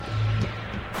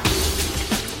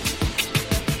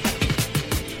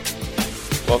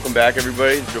Welcome back,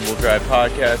 everybody. Dribble Drive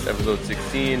Podcast, episode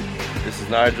 16. This is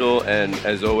Nigel, and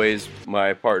as always,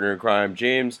 my partner in crime,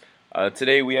 James.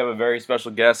 Today, we have a very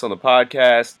special guest on the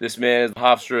podcast. This man is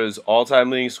Hofstra's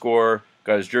all-time leading scorer,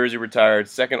 got his jersey retired,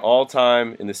 second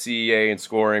all-time in the CEA in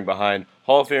scoring behind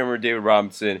Hall of Famer David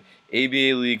Robinson,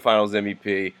 ABA League Finals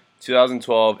MVP,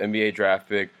 2012 NBA draft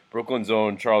pick, Brooklyn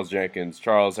Zone, Charles Jenkins.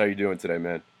 Charles, how you doing today,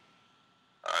 man?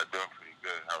 Doing pretty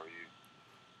good. How are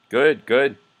you?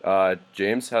 Good.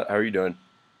 James, how are you doing?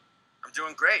 I'm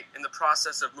doing great. In the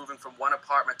process of moving from one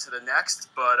apartment to the next,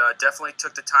 but definitely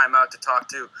took the time out to talk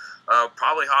to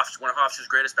probably one of Hofstra's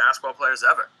greatest basketball players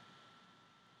ever.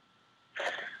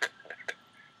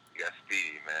 You got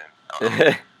Speedy,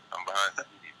 man. I'm behind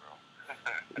Speedy,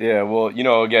 bro. Yeah,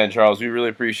 well, again, Charles, we really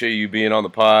appreciate you being on the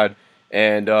pod,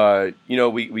 and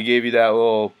we gave you that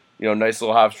little, nice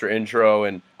little Hofstra intro,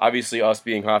 and obviously us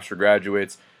being Hofstra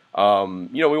graduates. We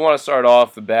want to start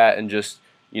off the bat and just,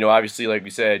 obviously, like we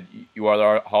said, you are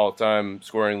the all-time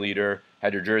scoring leader,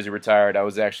 had your jersey retired. I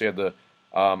was actually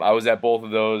I was at both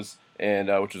of those, and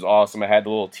which was awesome. I had the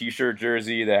little T-shirt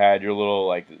jersey that had your little,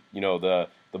 the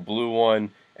blue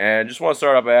one. And I just want to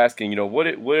start off by asking, what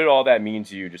did all that mean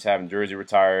to you, just having jersey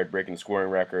retired, breaking the scoring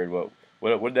record?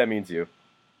 What did that mean to you?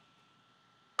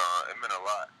 It meant a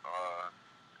lot.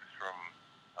 Just from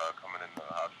coming into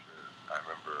the house, I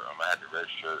remember I had the red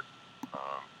shirt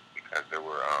because there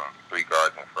were 3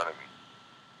 guards in front of me.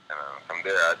 And from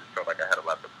there, I just felt like I had a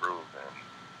lot to prove. And,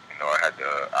 I had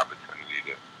the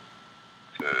opportunity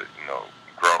to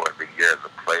grow every year as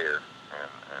a player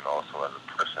and also as a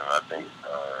person. I think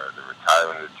the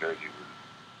retirement of the jersey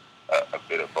was a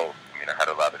bit of both. I mean, I had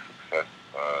a lot of success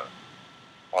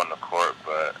on the court,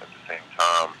 but at the same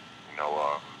time,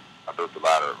 I built a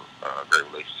lot of great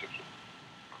relationships with,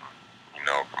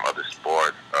 from other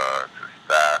sports to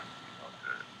staff,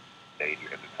 to Sadie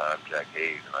at the time, Jack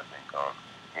Hayes, and I think,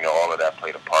 all of that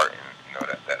played a part in,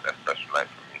 that special night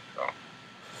for me. So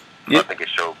yeah. I think it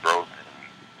showed growth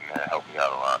and it helped me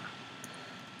out a lot.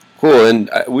 Cool, and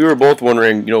we were both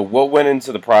wondering, what went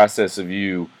into the process of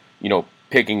you,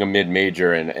 picking a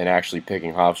mid-major and actually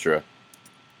picking Hofstra?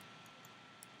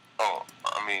 Oh,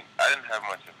 I mean, I didn't have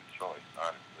much of a choice,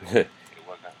 honestly. It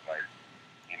wasn't like,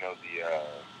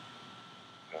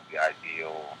 the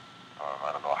ideal,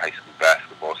 high school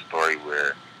basketball story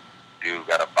where dude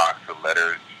got a box of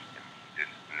letters and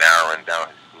just narrowing down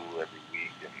his school every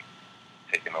week and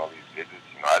taking all these visits.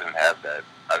 I didn't have that.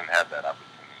 I didn't have that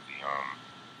opportunity.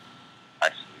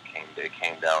 Actually, it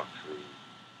came down to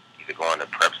either going to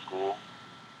prep school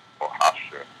or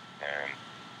Hofstra.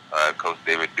 And Coach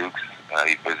David Dukes,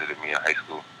 he visited me in high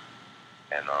school,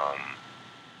 and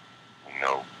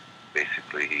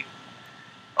basically he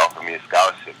offered me a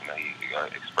scholarship. He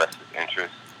expressed his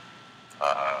interest.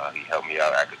 He helped me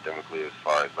out academically as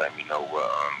far as letting me know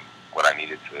what I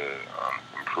needed to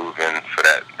improve in for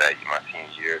that my senior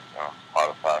year to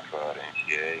qualify for the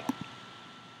NCAA.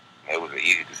 It was an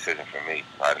easy decision for me.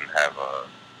 I didn't have a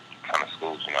ton of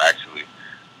schools. Actually,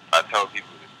 I tell people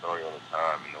this story all the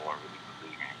time, and no one really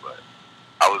believes me, but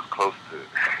I was close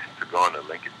to going to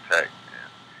Lincoln Tech,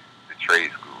 and the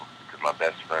trade school, because my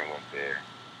best friend went there,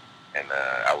 and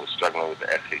I was struggling with the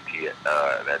SAT at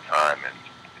that time, and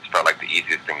it felt like the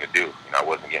easiest thing to do. I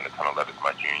wasn't getting a ton of letters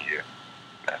my junior year.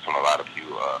 That's when a lot of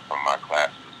people from my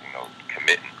class was,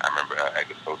 committing. I remember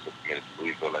Edgar Sosa committed to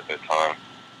Louisville at that time.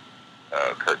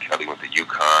 Kurt Kelly went to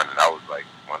UConn, and I was like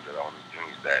one of the only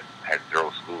juniors that had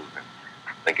 0 schools. And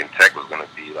Lincoln Tech was going to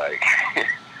be like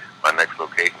my next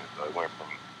location, so it was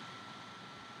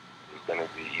going to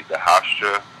be either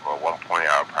Hofstra, or at one point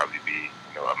I would probably be,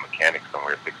 a mechanic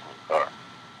somewhere fixing a car.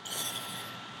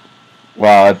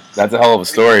 Wow, that's a hell of a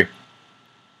story.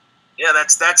 Yeah,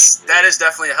 that is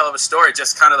definitely a hell of a story.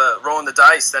 Just kind of rolling the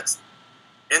dice. That's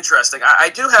interesting. I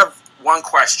do have one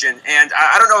question, and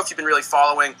I don't know if you've been really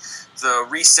following the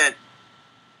recent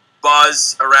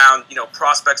buzz around,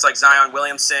 prospects like Zion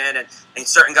Williamson and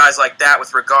certain guys like that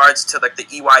with regards to like the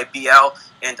EYBL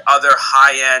and other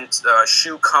high-end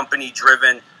shoe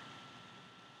company-driven,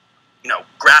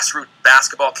 grassroots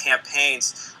basketball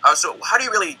campaigns. So how do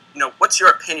you really, what's your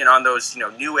opinion on those,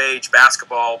 new age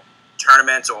basketball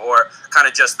tournaments or kind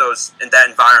of just those in that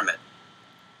environment?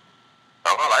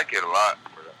 I like it a lot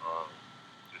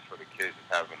just for the kids, just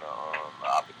having an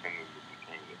opportunity to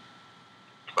continue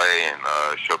to play and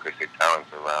showcase their talents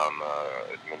around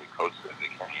as many coaches as they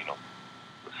can.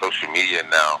 With social media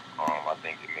now, I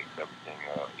think it makes everything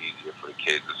easier for the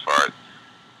kids as far as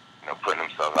putting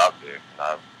themselves out there.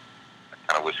 I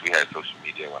kind of wish we had social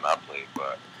media when I played,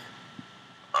 but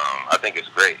I think it's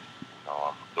great.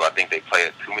 Do I think they play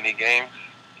too many games?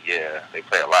 Yeah, they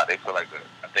play a lot. They play like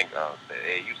a think the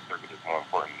AAU circuit is more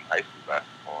important than high school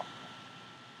basketball.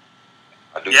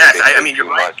 I mean, you're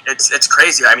right. It's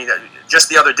crazy. I mean, just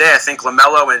the other day, I think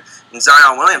LaMelo and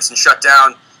Zion Williamson shut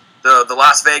down the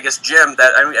Las Vegas gym.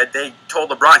 That they told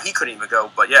LeBron he couldn't even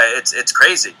go. But yeah, it's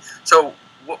crazy. So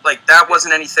like that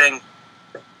wasn't anything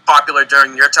popular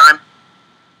during your time?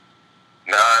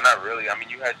 No, not really. I mean,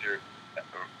 you had your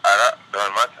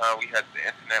during my time, we had the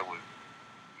internet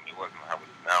it wasn't how it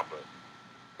is now, but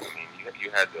I mean, you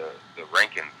had the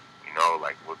rankings. You know,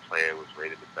 like what player was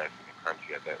rated the best in the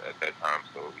country at that time.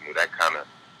 So that kind of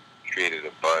created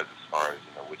a buzz as far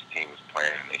as which team was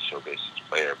playing, and they showcased each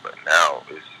player. But now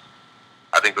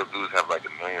I think those dudes have like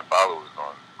 1 million followers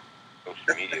on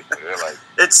social media, so they're like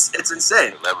it's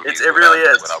insane. It really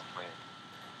is. Without playing.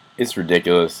 It's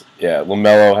ridiculous. Yeah,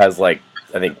 LaMelo has like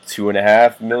I think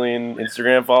 2.5 million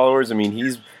Instagram followers. I mean,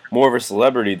 he's more of a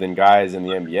celebrity than guys in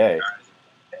the NBA.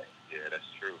 Yeah, that's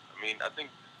true. I mean, I think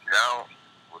now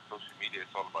with social media,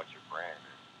 it's all about your brand.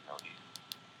 And,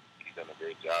 he's done a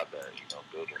great job at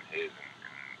building his,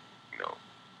 and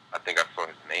I think I saw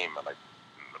his name at like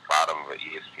the bottom of an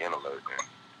ESPN alert, and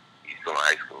he's still in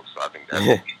high school. So I think that's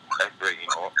great.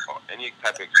 Any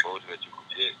type of exposure that you can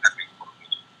get,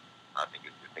 I think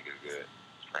it's good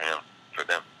for him, for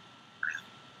them.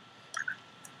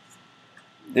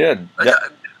 Yeah.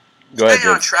 Go ahead.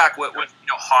 Staying on track with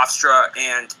Hofstra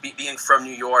and being from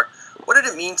New York, what did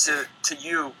it mean to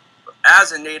you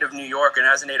as a native New Yorker and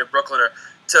as a native Brooklyner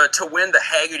to win the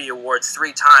Haggerty Award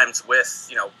 3 times with,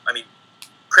 I mean,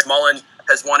 Chris Mullin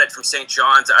has won it from St.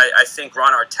 John's. I think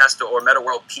Ron Artesta or Meta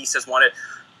World Peace has won it.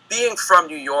 Being from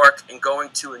New York and going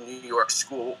to a New York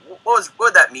school, what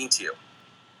would that mean to you?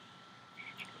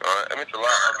 It meant a lot.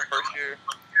 The first year,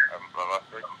 my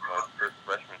first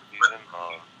freshman season,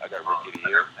 I got Rookie of the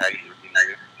Year, Haggerty Rookie of the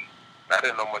Year. I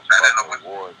didn't know much about the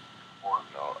award,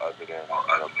 other than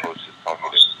Coach just told me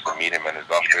to meet him in his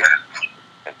office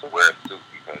and to wear a suit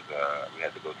because we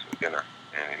had to go to a dinner.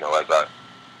 And as I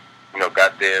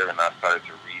got there and I started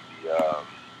to read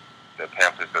the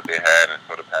pamphlets that they had and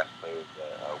saw the past players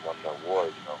that won the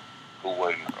award, who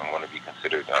wouldn't want to be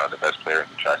considered the best player in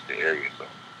the tri-state area? So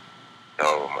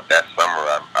that summer,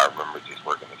 I remember just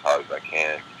working as hard as I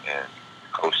can, and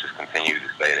Coach just continued to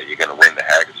say that you're going to win the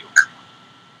Haggerty Award.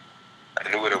 I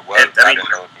knew what it was, but I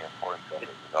didn't know the importance of it,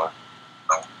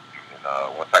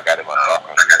 And once I got in my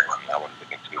sophomore year, I wanted to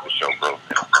continue the show, bro.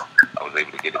 I was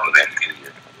able to get it the next 2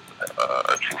 years.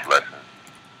 A true blessing.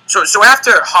 So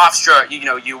after Hofstra,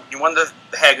 you won the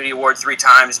Haggerty Award 3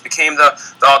 times, became the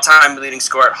all-time leading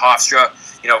scorer at Hofstra,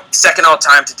 second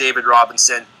all-time to David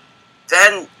Robinson.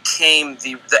 Then came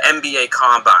the NBA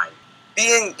Combine.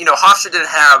 Being, Hofstra didn't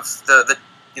have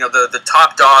the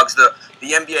top dogs, the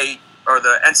NBA or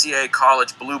the NCAA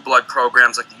college blue blood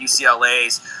programs like the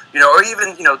UCLA's, or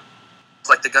even,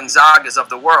 like the Gonzagas of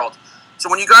the world. So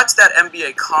when you got to that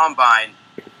NBA Combine,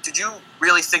 did you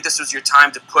really think this was your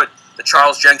time to put the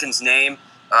Charles Jenkins name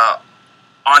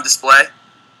on display?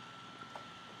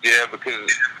 Yeah,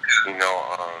 because,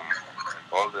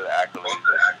 all the accolades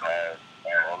that I've had,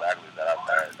 all the accolades that I've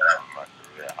had in my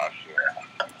career at Hofstra,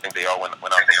 I think they all went out the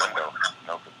window.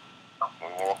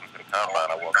 When we walked into the Combine,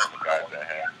 I walked in the guys that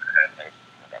had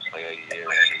Player of the Year,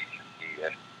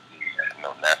 ACC,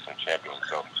 national champion.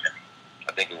 So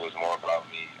I think it was more about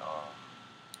me,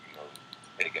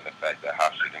 taking the fact that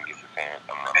Hofstra didn't get the same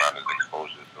amount of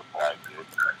exposure as those guys did,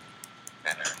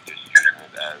 and just using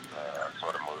it as a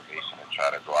sort of motivation to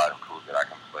try to go out and prove that I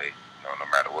can play, no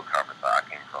matter what conference I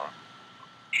came from.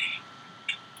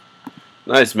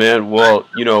 Nice, man. Well,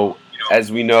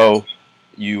 as we know,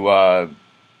 you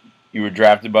were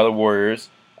drafted by the Warriors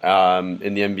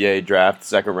in the NBA draft,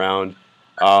 second round.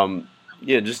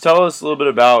 Just tell us a little bit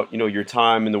about your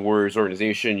time in the Warriors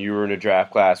organization. You were in a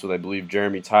draft class with, I believe,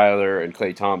 Jeremy Tyler and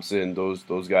Klay Thompson.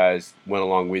 Those guys went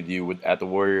along with you at the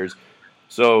Warriors.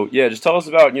 So just tell us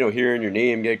about hearing your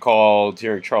name get called,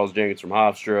 hearing Charles Jenkins from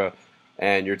Hofstra,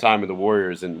 and your time with the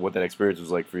Warriors and what that experience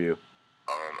was like for you.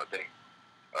 I think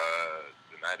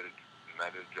the night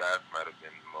of the draft might have been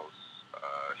the most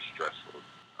stressful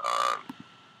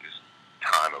just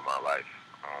time of my life.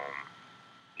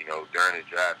 During the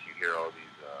draft, you hear all these.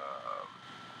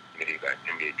 You got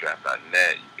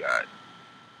NBADraft.net, you got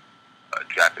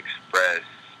Draft Express,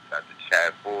 you got the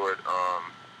Chad Ford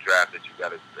draft that you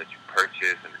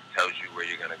purchase, and it tells you where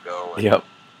you're gonna go. And, yep.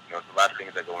 There's a lot of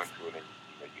things that go into it,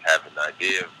 and you have an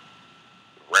idea of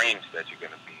the range that you're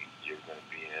gonna be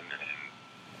in,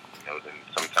 and then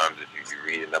sometimes if you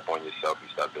read it up on yourself, you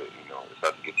start to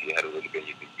get to your head a little bit.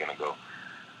 You think you're gonna go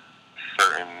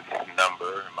certain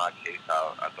number. In my case,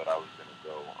 I thought I was going to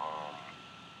go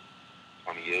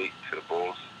 28 to the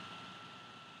Bulls.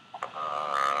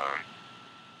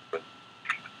 But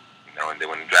and then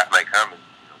when the draft night comes,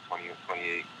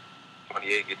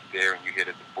 28 gets there, and you hear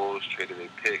that the Bulls traded their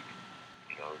pick.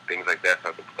 Things like that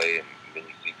start to play, and then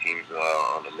you see teams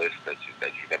on the list that you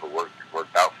never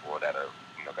worked out for that are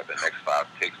got the next 5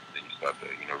 picks. And then you start to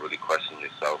really question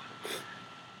yourself,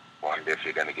 wonder if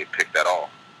you're going to get picked at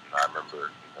all. I remember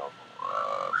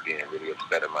being really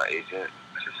upset at my agent,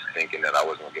 just thinking that I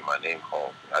wasn't going to get my name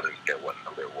called. I didn't get what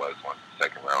number it was once the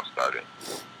second round started.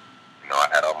 I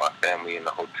had all my family in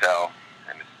the hotel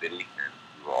in the city, and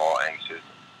we were all anxious.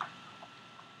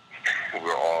 We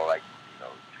were all like,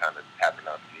 kind of tapping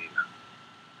our feet,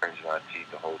 cringing our teeth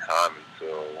the whole time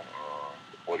until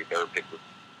the 43rd pick was.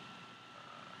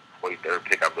 43rd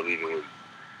pick, I believe it was.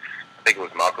 I think it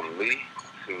was Malcolm Lee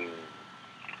to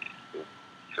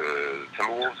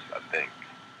Timberwolves, I think.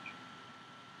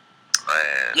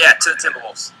 And yeah, to the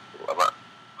Timberwolves.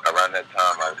 Around that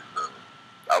time, I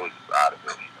was out of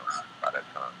it. By that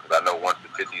time, because I know once the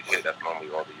 50s hit, that's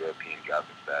normally all the European guys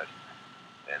are stashed.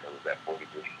 And it was at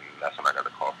 43, and that's when I got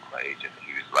a call from my agent.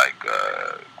 He was like,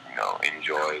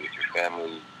 enjoy with your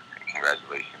family, and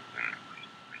congratulations. And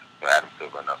Adam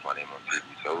Silver announced my name on TV.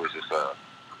 So it was just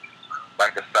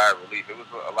like a sigh of relief. It was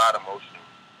a lot of emotion,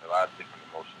 a lot of different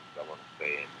emotions, I want to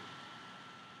say, in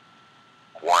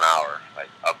 1 hour, like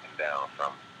up and down,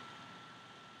 from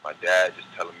my dad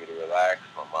just telling me to relax,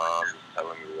 my mom just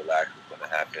telling me to relax, it's going to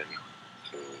happen,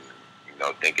 to,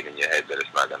 thinking in your head that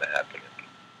it's not going to happen.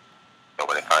 So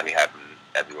when it finally happened,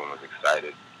 everyone was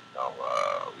excited.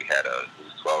 We had a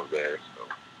 12 there, so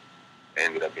it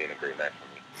ended up being a great night for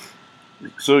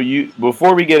me. So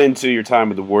before we get into your time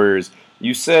with the Warriors,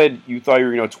 you said you thought you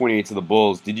were 28 to the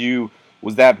Bulls.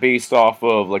 Was that based off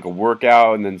of like a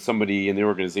workout, and then somebody in the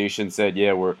organization said,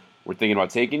 yeah, we're thinking about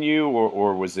taking you,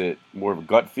 or was it more of a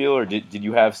gut feel, or did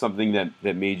you have something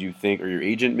that made you think, or your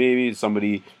agent maybe,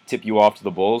 somebody tip you off to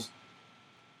the Bulls?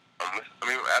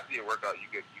 After your workout, you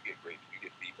get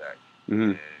feedback, mm-hmm.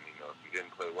 And if you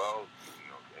didn't play well,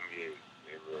 the NBA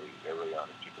they're really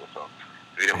honest people. So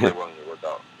if you didn't play well in your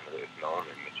workout, it's known,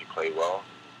 and if you play well,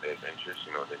 there's interest,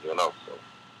 then you'll know. So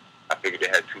I figured they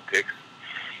had 2 picks,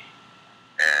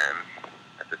 and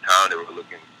at the time they were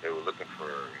looking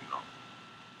for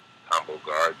combo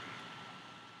guards.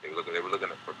 They were looking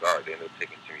for guards. They ended up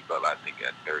taking Jimmy Butler, I think,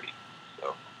 at 30.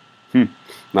 So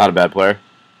not a bad player.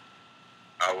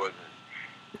 I was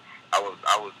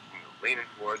leaning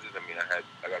towards it.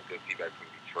 I got good feedback from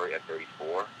Detroit at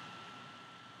 34.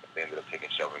 But they ended up taking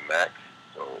Shelvin Mack.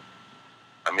 So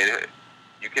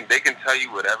they can tell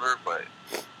you whatever, but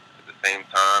at the same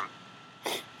time,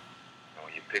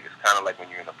 when you pick, it's kind of like when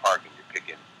you're in the park and you're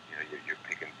picking.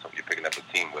 You're picking up a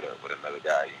team with another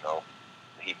guy.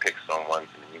 He picks someone,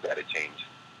 and then you got to change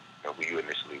who you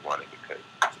initially wanted, because.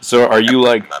 So are you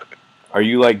like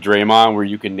Draymond, where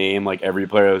you can name like every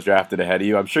player that was drafted ahead of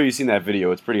you? I'm sure you've seen that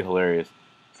video. It's pretty hilarious.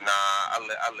 Nah, I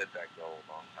let that go a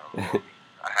long time ago.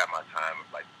 I had my time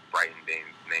of like writing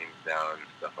names down and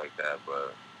stuff like that,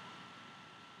 but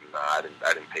I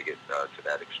didn't take it to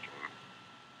that extreme.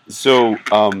 So,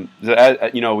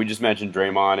 we just mentioned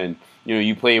Draymond, and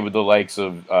you played with the likes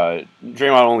of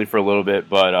Draymond only for a little bit,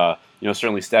 but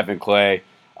certainly Steph and Clay.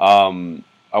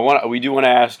 We do want to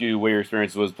ask you what your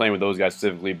experience was playing with those guys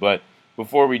specifically, but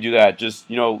before we do that, just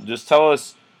tell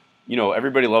us.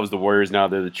 Everybody loves the Warriors now;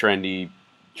 they're the trendy,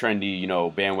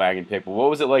 bandwagon pick. But what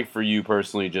was it like for you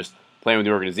personally, just playing with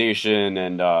the organization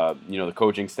and the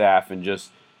coaching staff, and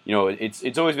just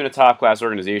it's always been a top class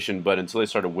organization, but until they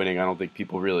started winning, I don't think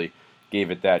people really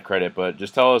gave it that credit. But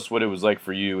just tell us what it was like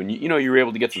for you, and you were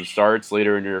able to get some starts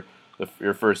later in your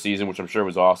first season, which I'm sure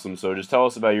was awesome. So just tell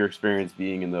us about your experience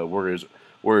being in the Warriors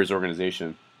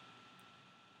organization.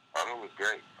 It was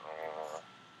great.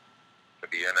 For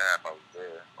the year and a half I was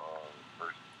there.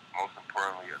 Most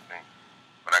importantly, I think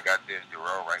when I got there,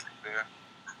 Jarrell Wright was there.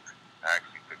 I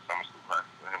actually took summer school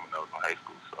classes with him when I was in high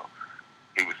school, so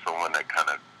he was someone that kind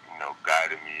of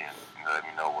guided me and let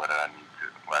me know what I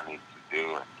needed to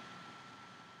do, and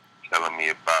telling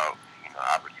me about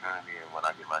opportunity, and when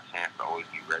I get my chance to always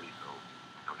be ready. So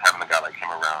having a guy like him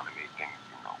around, it made things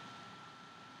not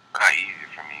easy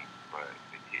for me, but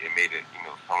it made it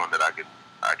someone that I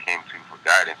came to for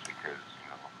guidance, because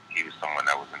he was someone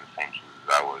that was in the same shoes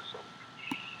as I was. So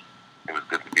it was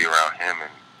good to be around him.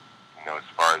 And as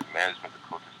far as management, the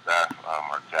coaching staff,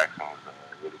 Mark Jackson was a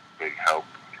really big help.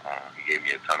 He gave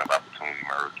me a ton of opportunity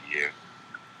my rookie year.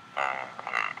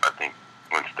 I think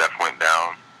when Steph went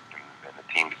down, and the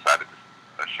team decided to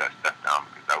shut Steph down,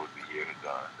 because that was the year his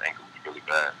ankle was really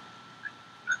bad,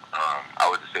 I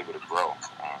was just able to grow.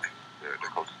 The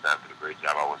coaching staff did a great great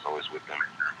job. I was always with them.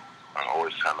 I'm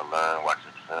always trying to learn,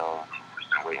 watching film,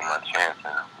 and waiting my chance.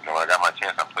 And when I got my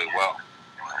chance, I played well.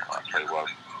 I played well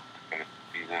to finish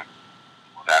the season,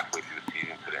 halfway through the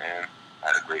season to the end. I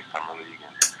had a great summer league,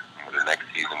 and the next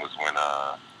season was when,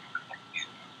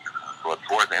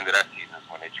 towards the end of that season is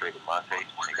when they traded Monte.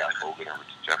 They got Hogan and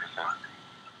Richard Jefferson,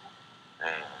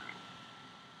 and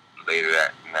later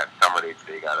in that summer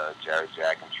they got Jared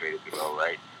Jack and traded to go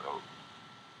right. So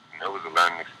it was a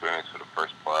learning experience for the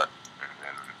first part, and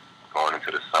then going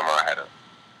into the summer, I had a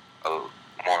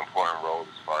more important role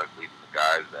as far as leading the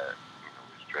guys that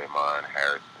was Draymond,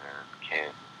 Harrison,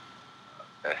 Kent,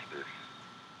 Estes,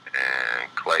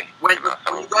 and Clay. When you got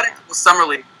into the summer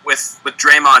league with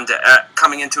Draymond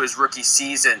coming into his rookie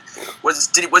season,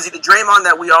 was he the Draymond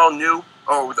that we all knew,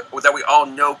 or that we all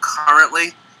know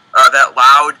currently? That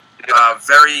loud,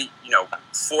 very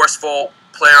forceful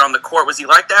player on the court. Was he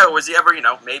like that, or was he ever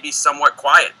maybe somewhat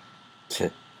quiet?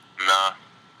 Nah,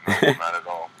 not at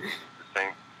all. The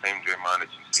same Draymond that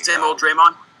you see. Same old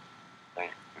Draymond. The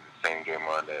same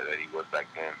Draymond that he was back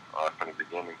then. From the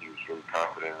beginning, he was really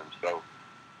confident in himself.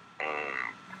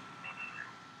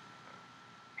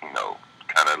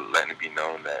 Kind of letting it be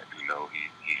known that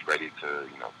he's ready to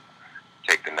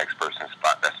take the next person's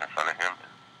spot that's in front of him.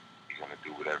 And he's going to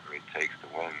do whatever it takes to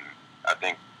win. I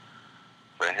think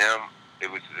for him, it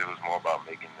was more about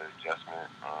making the adjustment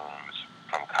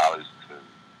from college to,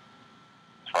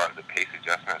 as far as the pace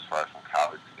adjustment, as far as from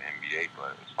college to the NBA.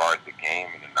 But as far as the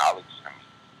game and the knowledge,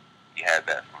 he had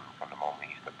that from the moment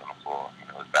he stepped on the floor.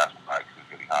 His basketball IQ was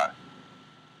really high.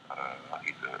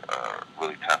 He's a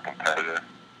really tough competitor.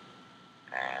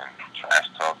 And trash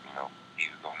talk, he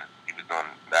was doing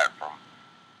that from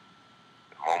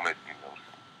the moment,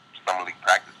 summer league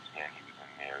practice began. He was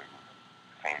in there,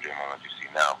 the same Draymond that you see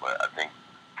now. But I think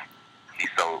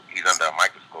he's under a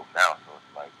microscope now, so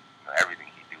it's like everything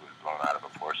he do is blown out of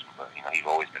proportion. But he's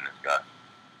always been this guy.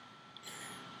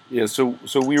 Yeah, so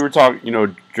we were talking.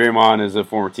 Draymond is a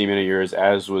former teammate of yours,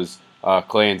 as was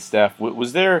Clay and Steph.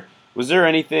 Was there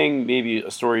anything, maybe a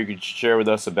story you could share with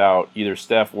us about either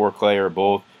Steph or Clay or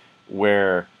both,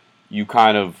 where you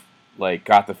kind of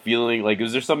got the feeling,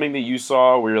 was there something that you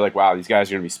saw where you're like, wow, these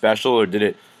guys are gonna be special, or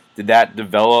did that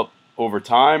develop over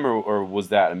time, or was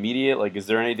that immediate? Is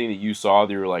there anything that you saw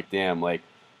that you were like, damn,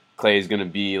 Clay's gonna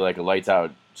be a lights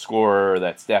out scorer, or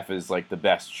that Steph is the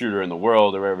best shooter in the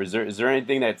world, or whatever? Is there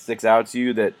anything that sticks out to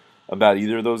you that about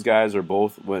either of those guys or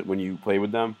both when you play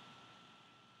with them?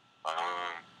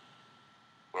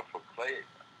 Well, for Clay,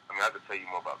 I have to tell you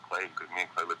more about Clay because me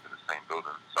and Clay lived in the same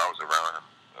building, so I was around him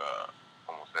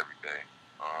almost every day.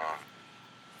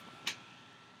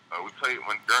 We played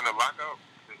during the lockout.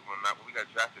 When we got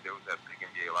drafted, there was that big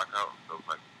NBA lockout, so it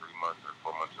was 3 months or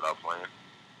 4 months without playing.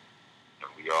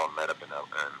 And we all met up in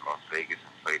Las Vegas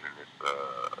and played in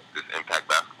this Impact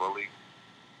Basketball League.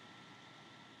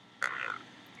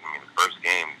 And the first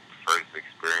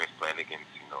experience playing against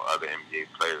other NBA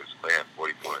players, Clay had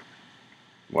 40 points.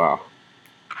 Wow.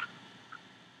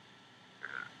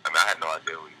 I had no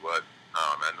idea who he was.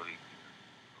 I knew he was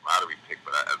a lottery pick,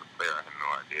 but as a player, I had no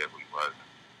idea who he was.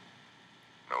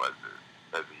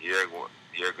 As the year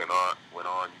went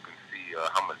on, you can see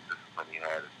how much discipline he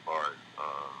had as far as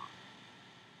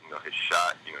his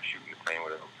shot. Shooting the same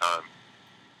way all the time,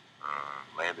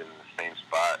 landing in the same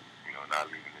spot.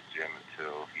 Not leaving the gym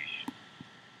until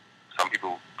some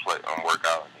people work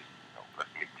out and let's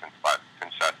make 10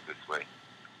 shots this way,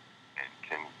 and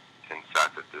 10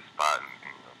 shots at this spot,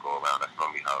 and go around. That's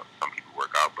normally how some people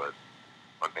work out. But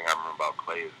one thing I remember about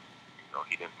Clay is,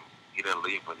 he didn't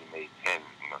leave when he made 10.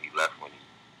 He left when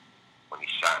he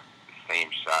shot the same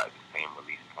shot, the same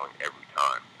release point every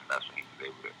time, and that's when he was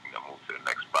able to move to the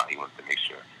next spot. He wanted to make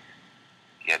sure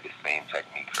he had the same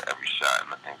technique for every shot.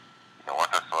 And I think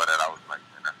once I saw that, I was like,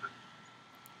 man, that's a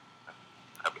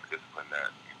type of discipline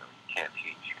that you can't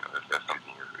teach. That's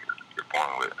something you're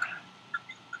born with.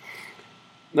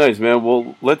 Nice, man.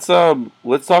 Well, let's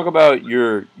talk about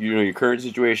your current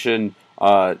situation.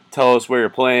 Tell us where you're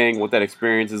playing, what that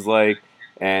experience is like,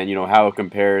 and how it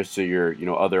compares to your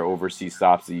other overseas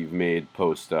stops that you've made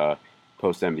post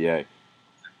NBA.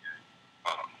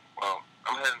 Well,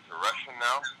 I'm heading to Russia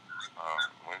now,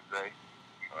 Wednesday.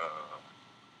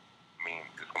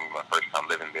 It's gonna be my first time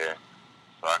living there,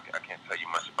 so I can't tell you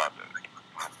much about the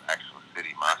actual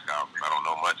city, Moscow. I don't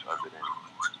know much other than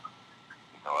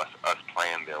us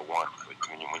playing there once. But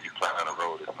when you play on the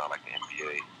road, it's not like the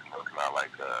NBA. It's not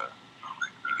like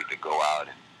you get to go out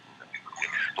and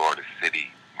explore the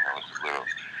city. It's a little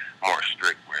more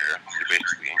strict where you're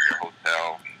basically in your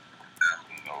hotel,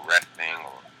 resting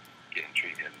or getting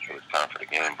treated until it's time for the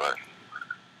game. But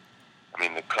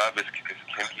mean, the club is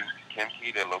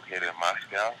Kimki. They're located in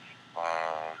Moscow.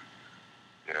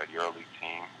 They're a EuroLeague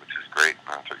team, which is great.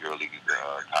 EuroLeague is the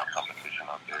top competition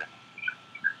out there.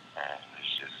 And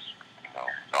it's just,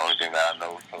 the only thing that I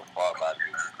know so far about it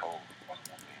is the cold.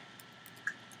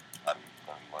 I mean, it's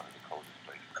going to be one of the coldest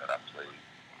places that I played.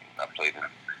 I played in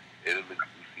Italy 2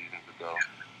 seasons ago,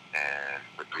 and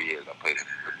for 3 years I played in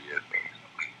Serbia. So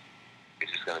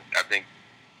it's just going to, I think,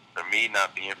 for me,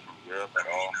 not being from Europe at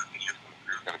all, it's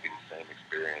going to be the same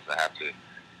experience. I have to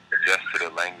adjust to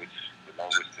the language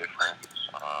difference,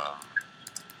 how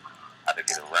to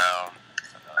get around,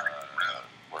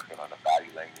 working on the body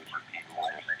language with people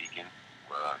when they're speaking,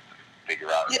 figure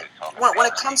out if they're talking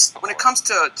when it comes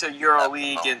to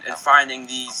EuroLeague and finding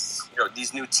these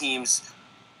new teams,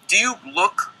 do you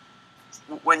look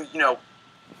when your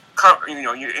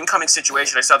incoming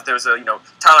situation? I saw that there was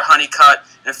Tyler Honeycutt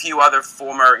and a few other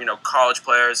former college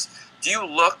players. Do you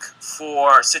look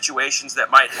for situations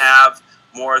that might have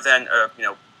more than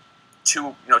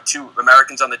two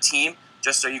Americans on the team,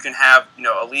 just so you can have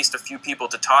at least a few people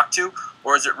to talk to,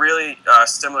 or is it really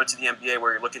similar to the NBA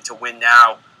where you're looking to win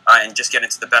now and just get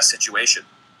into the best situation?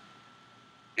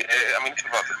 Yeah, I mean, it's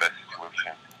about the best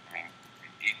situation. I mean,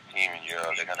 each team in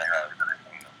Europe, they're gonna have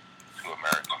 2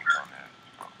 Americans on there.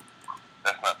 So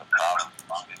that's not the problem.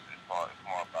 It's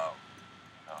more about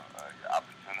your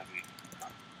opportunity.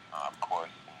 Of course,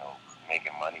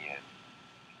 making money and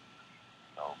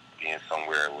being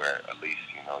somewhere where at least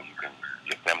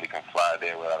your family can fly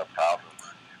there without a problem.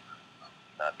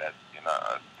 Not that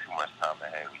too much time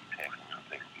ahead where you can't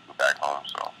take people back home.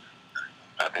 So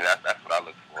I think that's what I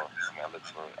look for. I mean, I look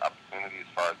for opportunity as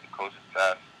far as the coaching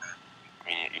staff. I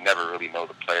mean, you never really know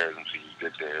the players until you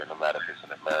get there, no matter if it's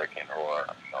an American or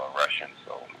a Russian.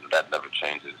 So that never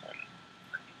changes. And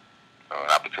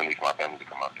an opportunity for my family to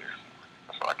come out there.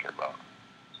 That's what I care about.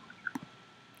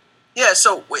 Yeah,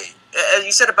 so as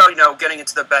you said about getting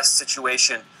into the best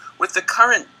situation with the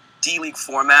current D-League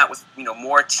format, with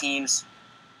more teams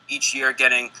each year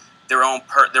getting their own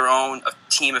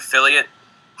team affiliate.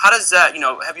 How does that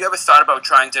have you ever thought about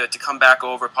trying to come back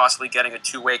over, possibly getting a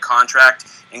 2-way contract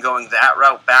and going that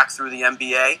route back through the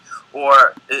NBA,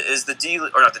 or is the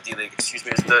D-League, or not the D-League, excuse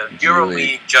me, is the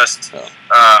EuroLeague just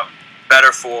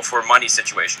better for money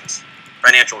situations,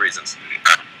 financial reasons?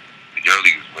 The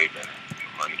EuroLeague is way better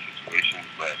for money situations,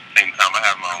 but at the same time, I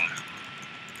have my own.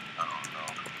 I don't know.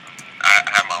 I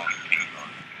have my own opinion on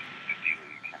the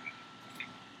D-League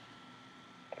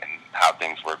and how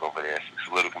things work over there. It's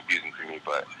a little confusing to me,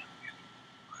 but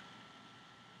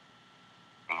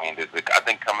I mean, I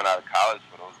think coming out of college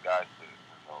for those guys to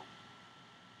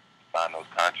sign those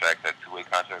contracts, that 2-way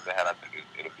contracts they had, I think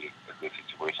it'll be a good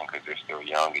situation because they're still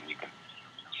young and you can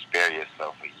spare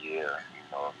yourself a year,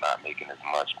 of not making as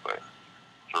much. But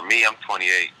for me, I'm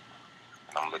 28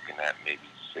 and I'm looking at maybe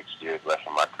 6 years left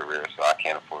in my career, so I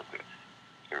can't afford to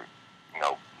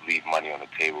leave money on the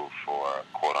table for a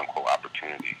quote-unquote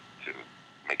opportunity to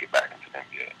make it back into the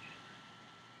NBA.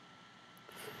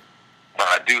 But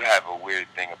I do have a weird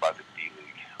thing about the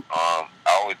D-League. I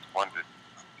always wondered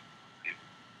if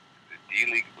the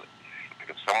D-League,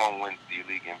 if someone wins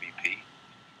D-League MVP,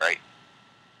 right,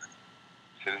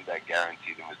 shouldn't that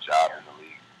guarantee them a job in the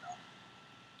league?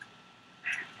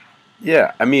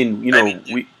 Yeah, I mean, you're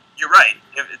right.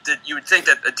 You would think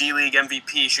that a D-League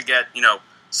MVP should get,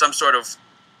 some sort of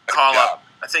call-up.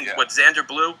 I think, Xander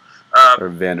Blue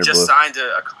just signed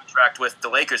a contract with the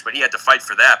Lakers, but he had to fight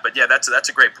for that. But, yeah, that's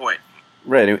a great point.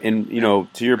 Right, and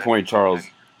to your point, Charles,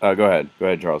 go ahead,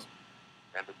 Charles.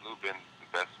 Xander Blue been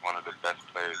one of the best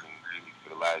players in the league for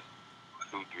the last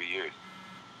 2-3 years.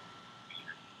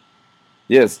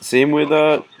 Yes, same with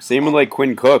like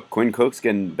Quinn Cook. Quinn Cook's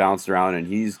getting bounced around, and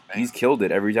he's killed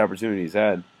it every opportunity he's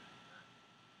had.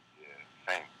 Yeah,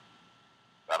 same.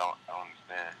 I don't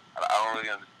understand. I don't really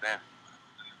understand.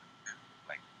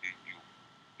 Like,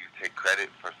 you take credit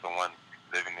for someone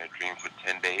living their dream for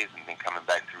 10 days and then coming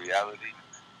back to reality?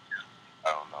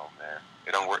 I don't know, man.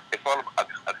 It don't work. It's all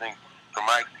about, I think, from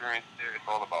my experience there, it's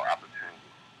all about opportunity,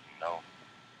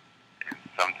 And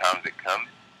sometimes it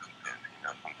comes,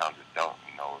 and sometimes it don't.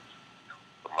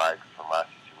 For my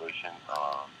situation,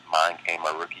 mine came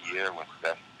my rookie year when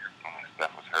Steph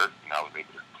was hurt, and I was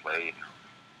able to play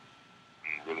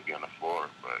and really be on the floor.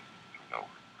 But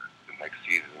the next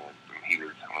season when he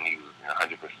was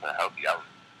 100% healthy, I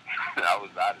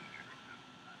was out of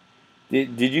there.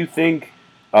 Did you think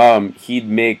he'd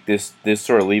make this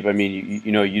sort of leap? I mean,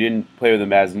 you didn't play with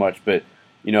him as much, but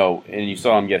and you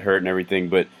saw him get hurt and everything.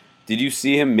 But did you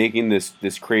see him making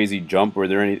this crazy jump? Were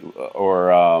there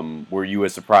were you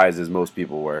as surprised as most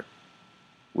people were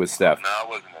with Steph? No, I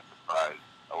wasn't as surprised. surprised.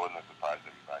 I wasn't as surprised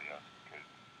as everybody else because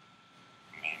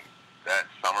I mean that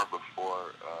summer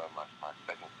before my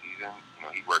second season,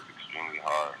 he worked extremely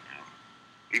hard. And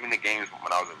even the games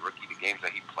when I was a rookie, the games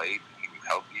that he played, he was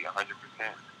healthy 100%.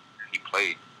 He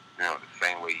played, the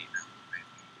same way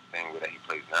that he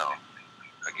plays now.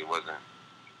 Like it wasn't.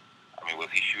 I mean, was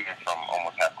he shooting from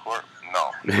almost half court?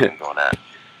 No, he wasn't doing that.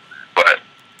 But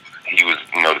he was,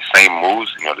 the same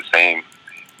moves, the same,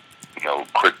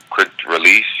 quick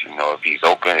release. If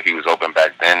he was open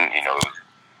back then, it was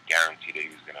guaranteed that he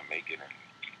was going to make it.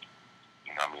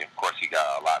 And of course, he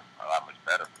got a lot much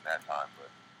better from that time.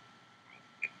 But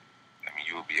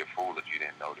you would be a fool if you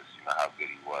didn't notice, how good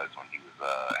he was when he was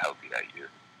healthy that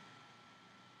year.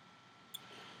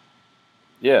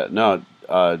 Yeah, no,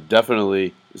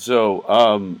 definitely. So,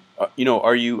 are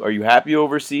you happy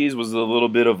overseas? Was it a little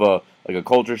bit of a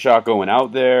culture shock going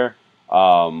out there?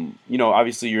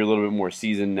 Obviously you're a little bit more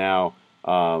seasoned now.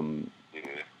 Yeah.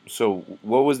 So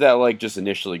what was that like just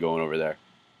initially going over there?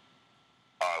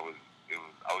 I was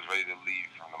ready to leave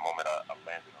from the moment I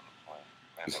landed on the plane.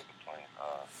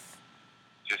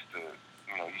 Just to,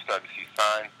 you start to see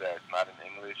signs that it's not in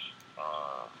English.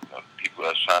 People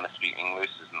that's trying to speak English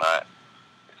it's not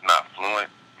fluent.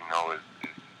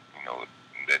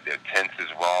 That their tense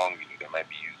is wrong. They might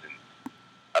be using,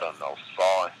 I don't know,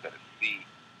 saw instead of see,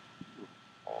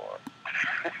 or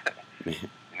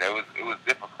it was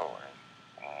difficult.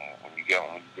 And when you get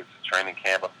to training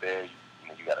camp up there,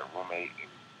 you got a roommate. And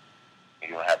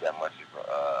you don't have that much of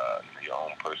your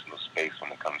own personal space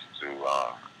when it comes to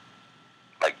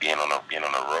like being on the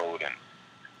road. And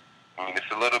I mean,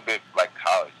 it's a little bit like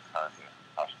college, kind of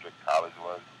how strict college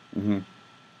was. Mm-hmm.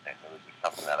 And it was just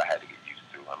something that I had to get used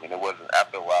to. I mean, it wasn't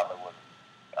after a while. I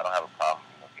don't have a problem,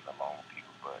 getting along with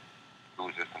people, but it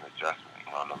was just an adjustment. In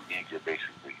the league, you're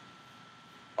basically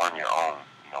on your own,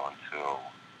 until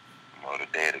the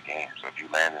day of the game. So if you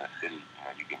land in a city,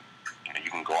 you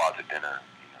can go out to dinner,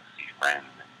 see friends,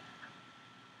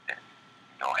 and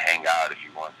hang out if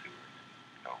you want to,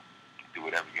 do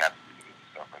whatever you have to do to get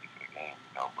yourself ready for the game.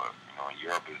 But in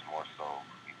Europe is more so,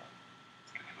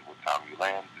 this is what time you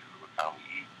land, this is what time we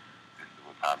eat, this is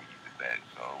what time you get to bed.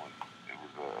 So it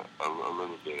was a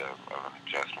little bit of an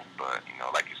adjustment, but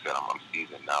like you said, I'm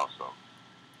seasoned now, so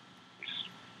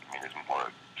it's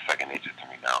more second nature to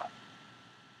me now.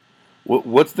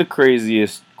 What's the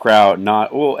craziest crowd?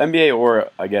 Not well, NBA or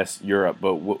I guess Europe,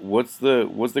 but what's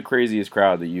the craziest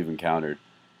crowd that you've encountered?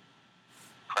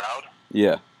 Crowd?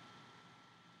 Yeah.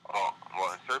 Oh,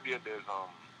 well, in Serbia, there's a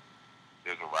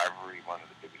rivalry, one of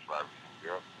the biggest rivalries in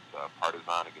Europe,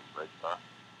 Partizan against Red Star.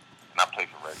 And I play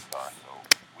for Red Star, so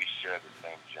we share the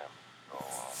same gym. So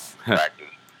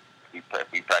we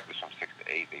practice from 6 to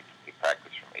 8. They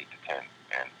practice from 8 to 10,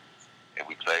 and if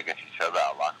we play against each other,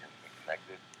 our locker room is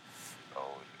connected. So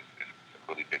it's a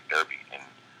really big derby, and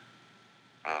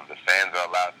the fans are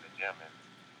allowed in the gym. And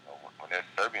when there's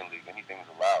Serbian league, anything's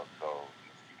allowed. So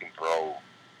you can throw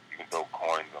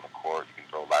coins on the court, you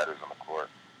can throw lighters on the court,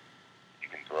 you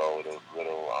can throw those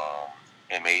little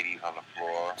M80s on the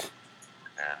floor,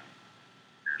 and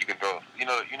you can throw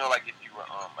like if you were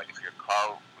like if your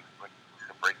car was like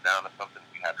to break down or something,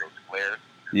 you have those flares.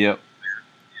 Yep.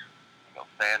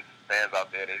 Fans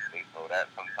out there, they throw that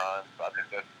sometimes. So I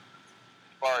think that's,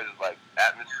 as far as like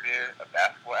atmosphere, a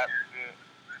basketball atmosphere,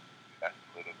 that's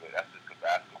just a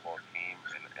basketball team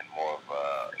and more of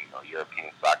a European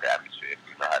soccer atmosphere, if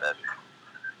you know how that is.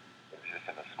 It's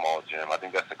just in a small gym. I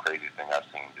think that's the craziest thing I've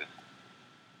seen. Just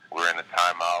we're in a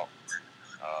timeout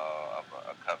of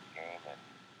a cup game, and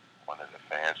one of the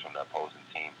fans from the opposing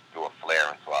team threw a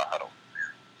flare into our huddle.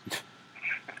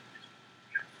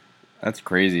 That's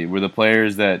crazy. Were the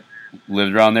players that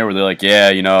lived around there, were they like,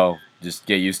 yeah, just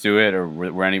get used to it, or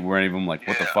were any of them like,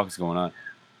 what the fuck is going on?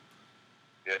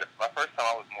 Yeah, my first time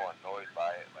I was more annoyed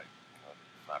by it. Like, this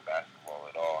is not basketball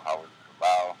at all. How was it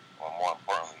allowed? Or more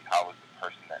importantly, how was the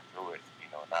person that threw it,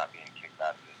 not being kicked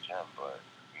out of the gym? But,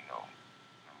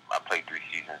 I played 3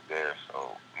 seasons there,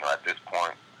 so, at this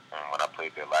point, when I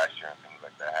played there last year and things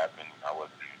like that happened, I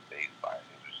wasn't even fazed by it.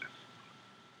 It was just,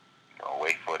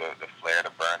 wait for the flare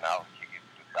to burn out, kick it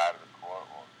to the side of the court,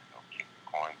 or, kick the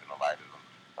coins and the lighters on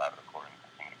the side of the court and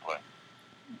continue to play.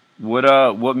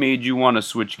 What made you want to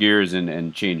switch gears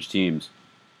and change teams?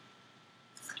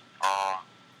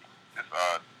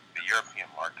 The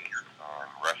European market.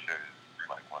 Russia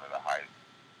is like one of the highest,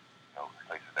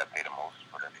 places that pay the most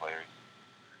for their players.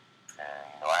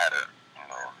 And I had a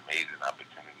amazing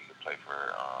opportunity to play for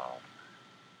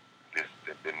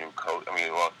the new coach. I mean,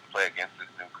 to play against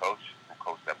this new coach who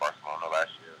coached at Barcelona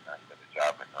last year. And he got a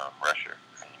job in Russia.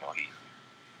 And he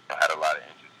had a lot of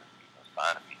interest in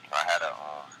signing me. I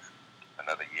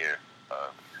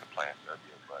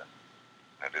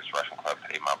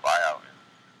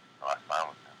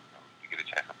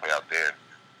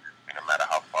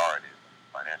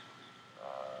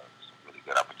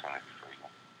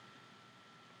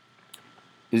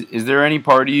Is there any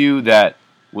part of you that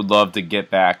would love to get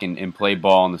back and play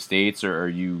ball in the States, or are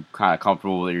you kind of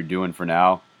comfortable with what you're doing for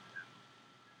now?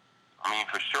 I mean,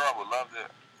 for sure, I would love to,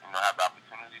 have the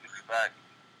opportunity to be back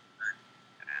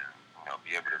and,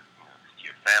 be able to see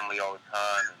your family all the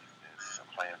time and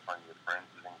play in front of your friends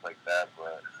and things like that.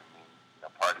 But, I mean,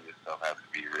 part of yourself has to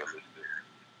be realistic.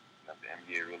 If the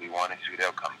NBA really wanted you,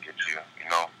 they'll come get you,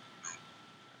 And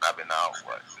I've been out,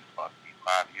 this must be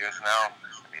 5 years now.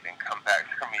 They didn't come back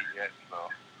for me yet, so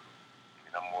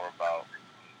I'm more about,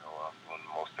 doing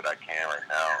the most that I can right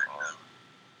now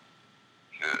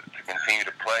to continue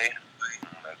to play,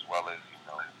 as well as,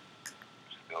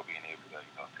 still being able to,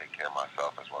 take care of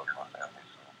myself as well as my family.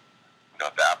 So,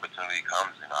 if the opportunity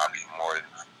comes, I'll be more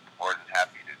than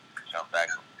happy to jump back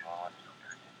on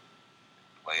and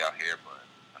play out here. But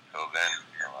until then,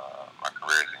 my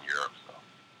career is in Europe, so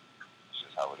it's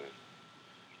just how it is.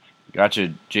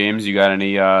 Gotcha, James. You got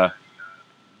any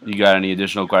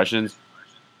additional questions?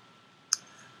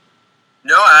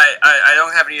 No, I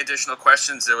don't have any additional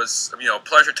questions. It was a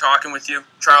pleasure talking with you,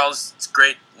 Charles. It's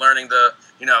great learning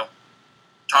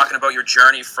talking about your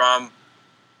journey from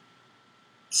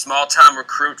small time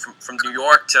recruit from New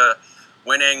York to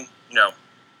winning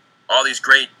all these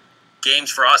great games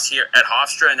for us here at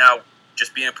Hofstra, and now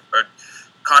just being a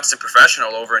constant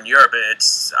professional over in Europe.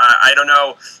 It's I don't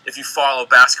know if you follow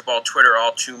basketball Twitter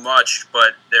all too much,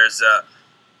 but there's a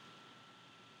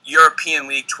European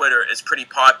League Twitter is pretty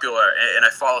popular, and I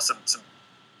follow some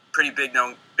pretty big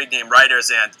name writers,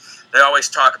 and they always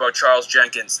talk about Charles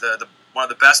Jenkins, the one of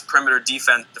the best perimeter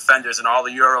defenders in all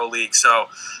the Euro League. So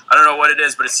I don't know what it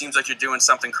is, but it seems like you're doing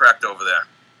something correct over there.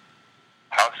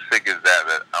 How sick is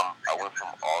that I went from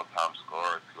all-time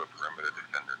scorer to a perimeter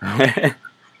defender?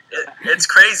 It's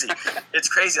crazy. It's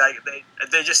crazy.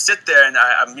 They just sit there, and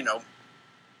I'm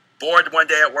bored one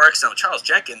day at work, so I'm Charles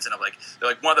Jenkins, and they're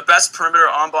like one of the best perimeter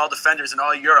on-ball defenders in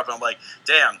all Europe. And I'm like,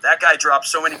 damn, that guy dropped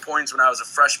so many points when I was a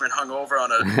freshman hungover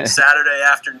on a Saturday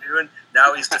afternoon.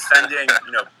 Now he's defending,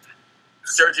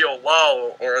 Sergio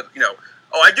Llull, or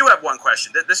Oh, I do have one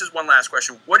question. This is one last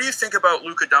question. What do you think about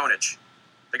Luka Doncic,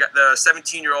 the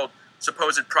 17-year-old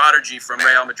supposed prodigy from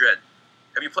Real Madrid?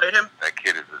 Have you played him? That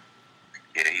kid is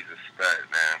he's a stud,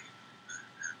 man.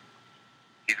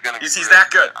 He's gonna. He's that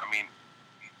good. I mean,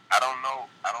 I don't know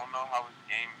how his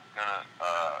game is gonna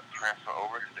transfer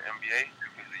over to the NBA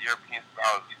because the European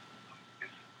style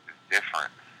is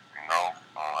different.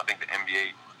 I think the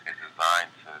NBA is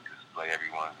designed to display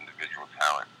everyone's individual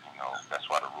talent. That's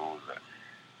why the rules are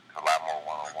a lot more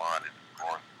one-on-one and the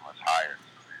score is much higher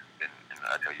than in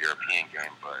the European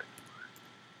game. But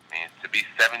I mean, to be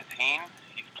 17,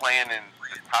 he's playing in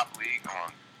the top league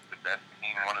on the best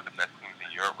team, one of the best teams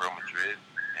in Europe, Real Madrid,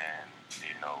 and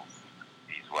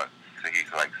he's like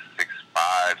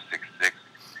 6'5", 6'6".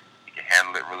 He can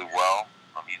handle it really well.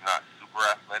 He's not super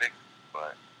athletic,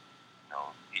 but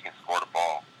he can score the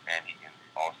ball, and he can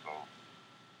also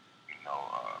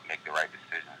make the right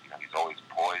decisions. He's always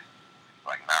poised,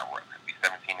 to be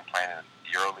 17 and playing in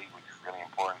the Euro League, which is really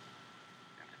important,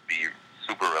 and to be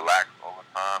super relaxed all the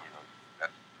time.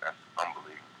 That's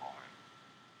unbelievable.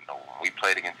 And, when we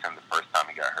played against him the first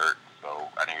time, he got hurt, so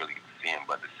I didn't really get to see him.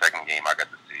 But the second game, I got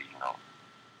to see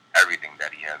everything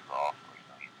that he has to offer.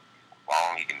 He's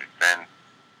long, he can defend,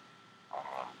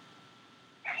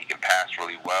 he can pass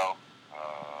really well,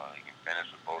 he can finish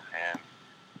with both hands.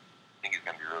 I think he's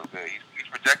going to be real good. He's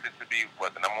projected to be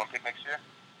the number 1 pick next year.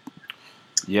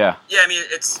 Yeah. Yeah, I mean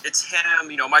it's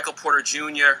him. Michael Porter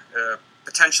Jr.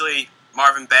 Potentially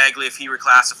Marvin Bagley if he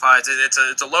reclassifies.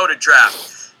 It's a loaded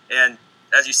draft, and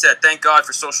as you said, thank God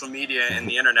for social media and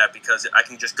the internet, because I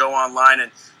can just go online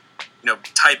and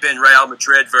type in Real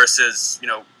Madrid versus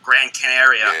Gran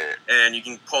Canaria, and you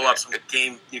can pull up some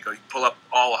game. You pull up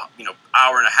all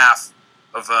hour and a half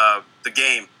of the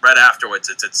game right afterwards.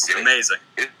 It's amazing.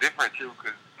 It's different too,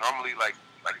 because normally like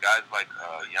guys like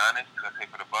Giannis that play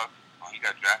for the Bucks, when he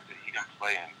got drafted, he didn't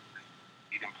play in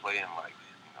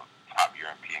top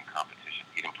European competition.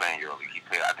 He didn't play in EuroLeague.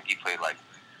 I think he played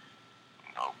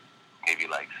maybe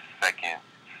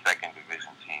second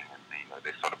division team, and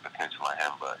they saw the potential in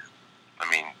him. But I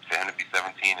mean, for him to be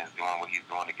 17 and doing what he's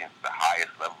doing against the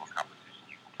highest level of competition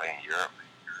you can play in Europe,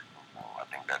 I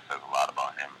think that says a lot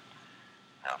about him.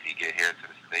 Now, if he get here to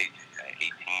the States at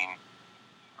 18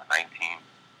 or 19,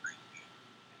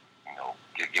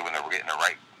 getting the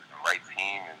right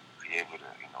team and be able to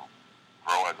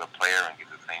grow as a player and get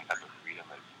the same type of freedom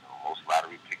as most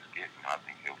lottery picks get, I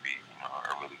think he'll be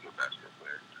a really good basketball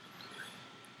player.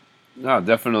 No,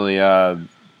 definitely.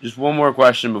 Just one more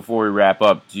question before we wrap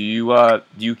up. Do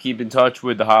you keep in touch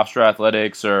with the Hofstra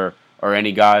Athletics or or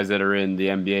any guys that are in the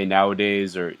NBA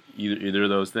nowadays, or either of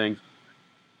those things?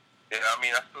 Yeah, I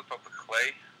mean, I still talk to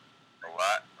Clay a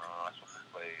lot. I spoke to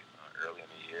Clay early in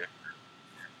the year.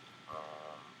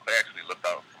 Clay actually looked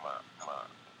out for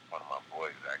one of my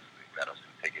boys. Actually, got us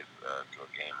some tickets to a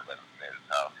game and let him stay at his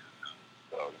house.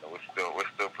 So we're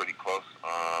still pretty close.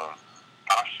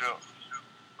 Hofstra,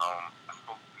 I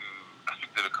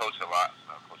speak to the coach a lot,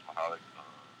 Coach Mahalik,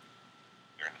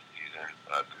 during the season,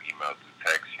 through email, through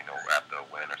text. After a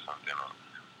win or something.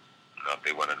 If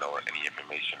they want to know any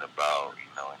information about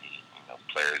any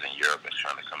players in Europe that's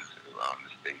trying to come to the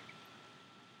States.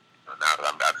 Now that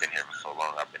I've been here for so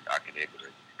long, I've been able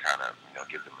to kind of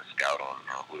give them a scout on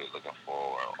who they're looking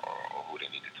for or who they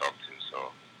need to talk to.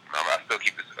 So I still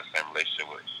keep the same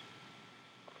relationship with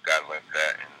guys like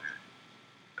that. And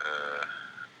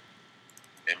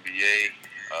NBA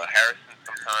Harrison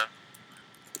sometimes,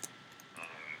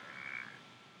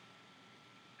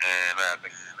 and I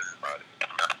think that's about it.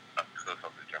 I still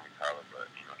talk to Jeremy Tyler, but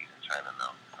he's in China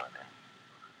now.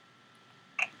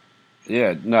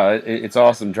 Yeah, no, it's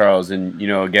awesome, Charles, and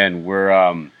again,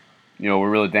 we're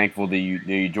really thankful that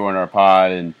you joined our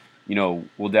pod, and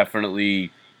we'll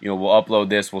definitely, we'll upload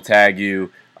this, we'll tag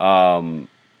you.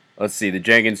 Let's see, the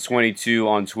Jenkins 22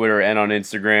 on Twitter and on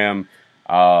Instagram.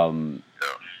 And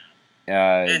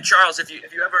Charles, if you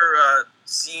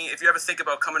ever think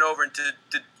about coming over and to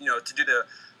do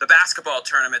the basketball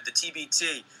tournament, the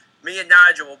TBT, me and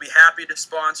Nigel will be happy to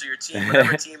sponsor your team,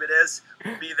 whatever team it is.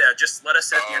 We'll be there. Just let us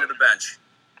sit at the end of the bench.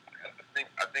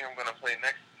 I think I'm gonna play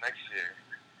next year.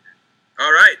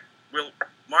 All right, we'll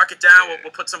mark it down.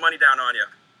 We'll put some money down on you.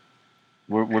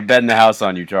 We're betting the house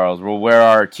on you, Charles. We'll wear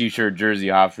our T-shirt jersey,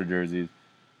 Hofstra jerseys.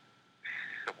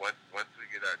 Once we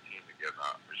get our team together,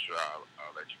 for sure,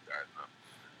 I'll let you guys know.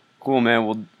 Cool,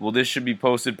 man. Well, this should be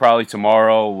posted probably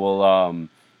tomorrow. We'll,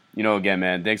 again,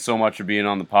 man, thanks so much for being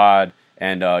on the pod.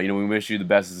 And, we wish you the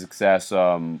best of success,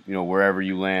 wherever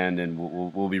you land, and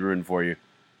we'll be rooting for you.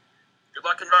 Good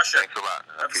luck in Russia. Thanks a lot.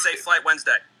 Have a safe flight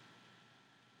Wednesday.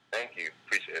 Thank you.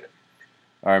 Appreciate it.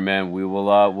 All right, man.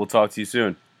 We'll talk to you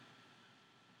soon.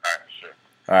 All right, sure.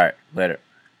 All right, later.